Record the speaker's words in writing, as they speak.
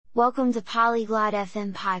Welcome to Polyglot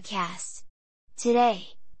FM Podcast. Today,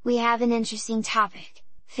 we have an interesting topic,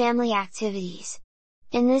 family activities.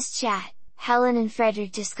 In this chat, Helen and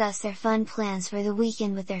Frederick discuss their fun plans for the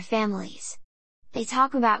weekend with their families. They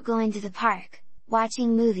talk about going to the park,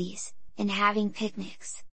 watching movies, and having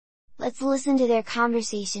picnics. Let's listen to their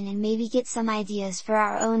conversation and maybe get some ideas for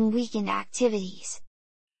our own weekend activities.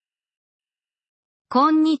 こ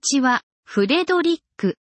んにちは、フレドリッ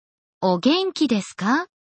ク。お元気ですか?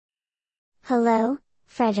 Hello,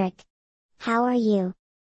 Frederick. How are you?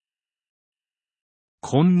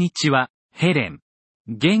 こんにちは、ヘレン。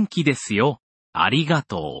元気ですよ。ありが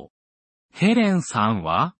とう。ヘレンさん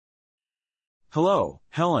は? Hello,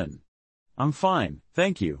 Helen. I'm fine,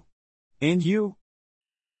 thank you. And you?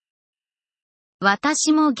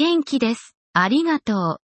 私も元気です。ありがと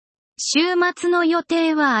う。週末の予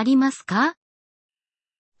定はありますか?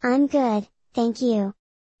 I'm good, thank you.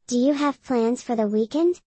 Do you have plans for the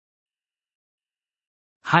weekend?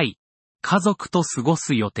 はい。家族と過ご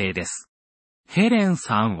す予定です。ヘレン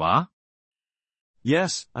さんは?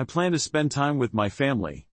 Yes, I plan to spend time with my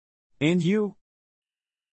family. And you?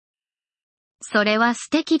 それは素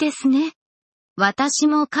敵ですね。私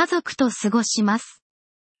も家族と過ごします。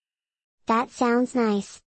That sounds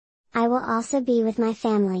nice. I will also be with my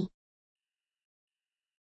family.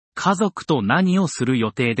 家族と何をする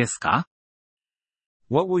予定ですか?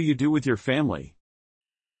 What will you do with your family?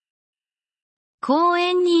 公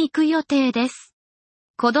園に行く予定です。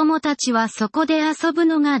子供たちはそこで遊ぶ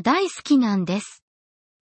のが大好きなんです。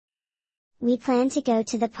We plan to go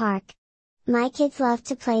to the park. My kids love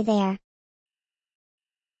to play there.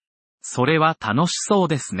 それは楽しそう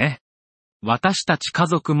ですね。私たち家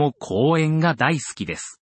族も公園が大好きで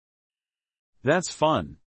す。That's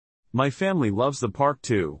fun. My family loves the park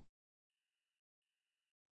too.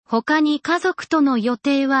 他に家族との予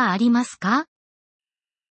定はありますか?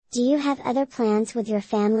 Do you have other plans with your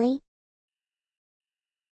family?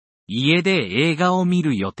 家で映画を見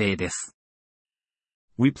る予定です。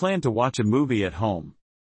We plan to watch a movie at home.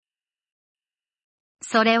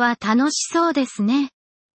 それは楽しそうですね。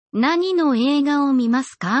何の映画を見ま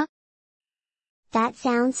すか? That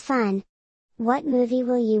sounds fun. What movie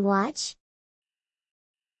will you watch?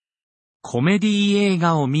 コメディ映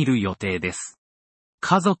画を見る予定です。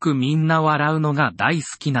家族みんな笑うのが大好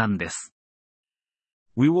きなんです。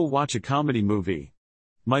We will watch a comedy movie.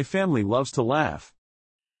 My family loves to laugh.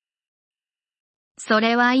 そ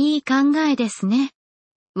れはいい考えですね。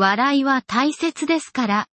笑いは大切ですか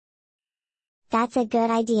ら。That's a good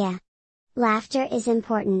idea. Laughter is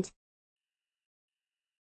important.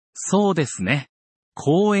 そうですね。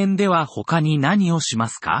公園では他に何をしま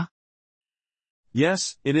すか?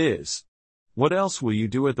 Yes, it is. What else will you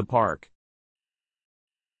do at the park?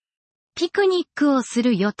 ピクニックをす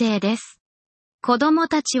る予定です。子供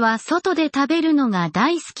たちは外で食べるのが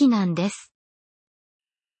大好きなんです。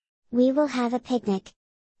We will have a picnic.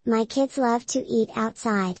 My kids love to eat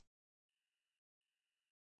outside.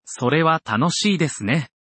 それは楽しいですね。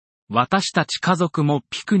私たち家族も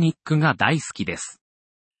ピクニックが大好きです。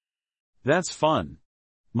That's fun.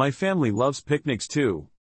 My family loves picnics too.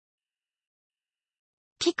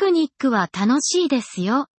 ピクニックは楽しいです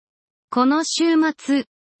よ。この週末、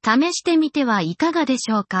試してみてはいかがで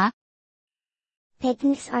しょうか?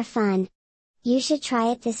 Picnics are fun. You should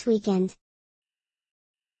try it this weekend.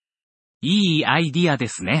 いいアイディアで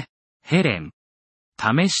すね。ヘレン。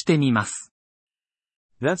試してみます。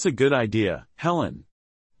That's a good idea, Helen.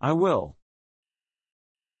 I will.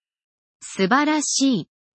 素晴らしい。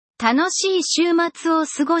楽しい週末を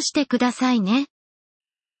過ごしてくださいね。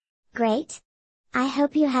Great. I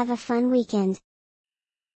hope you have a fun weekend.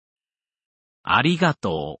 ありが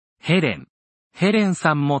とう、ヘレン。ヘレン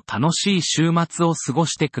さんも楽しい週末を過ご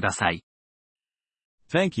してください。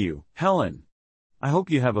Thank you, Helen. I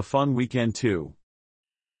hope you have a fun weekend too.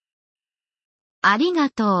 ありが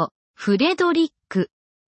とう、フレドリック。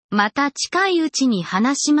また近いうちに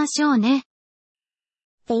話しましょうね。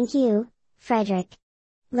Thank you, Frederick.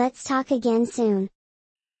 Let's talk again soon.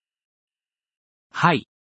 はい、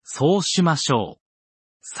そうしましょう。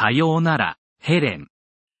さようなら、ヘレン。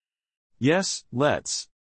Yes, let's.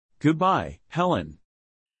 Goodbye, Helen.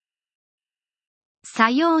 さ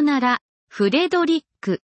ようなら、フレドリッ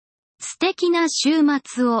ク。素敵な週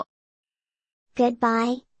末を。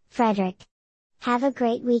Goodbye, Frederick. Have a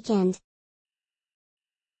great weekend.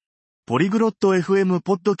 ポリグロット FM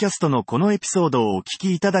ポッドキャストのこのエピソードをお聞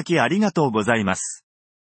きいただきありがとうございます。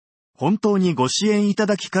本当にご支援いた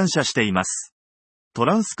だき感謝しています。ト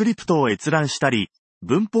ランスクリプトを閲覧したり、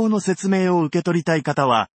文法の説明を受け取りたい方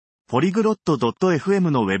は、polyglot.fm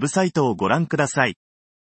のウェブサイトをご覧ください。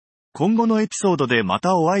今後のエピソードでま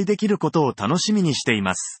たお会いできることを楽しみにしてい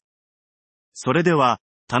ます。それでは、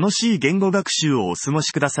楽しい言語学習をお過ご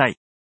しください。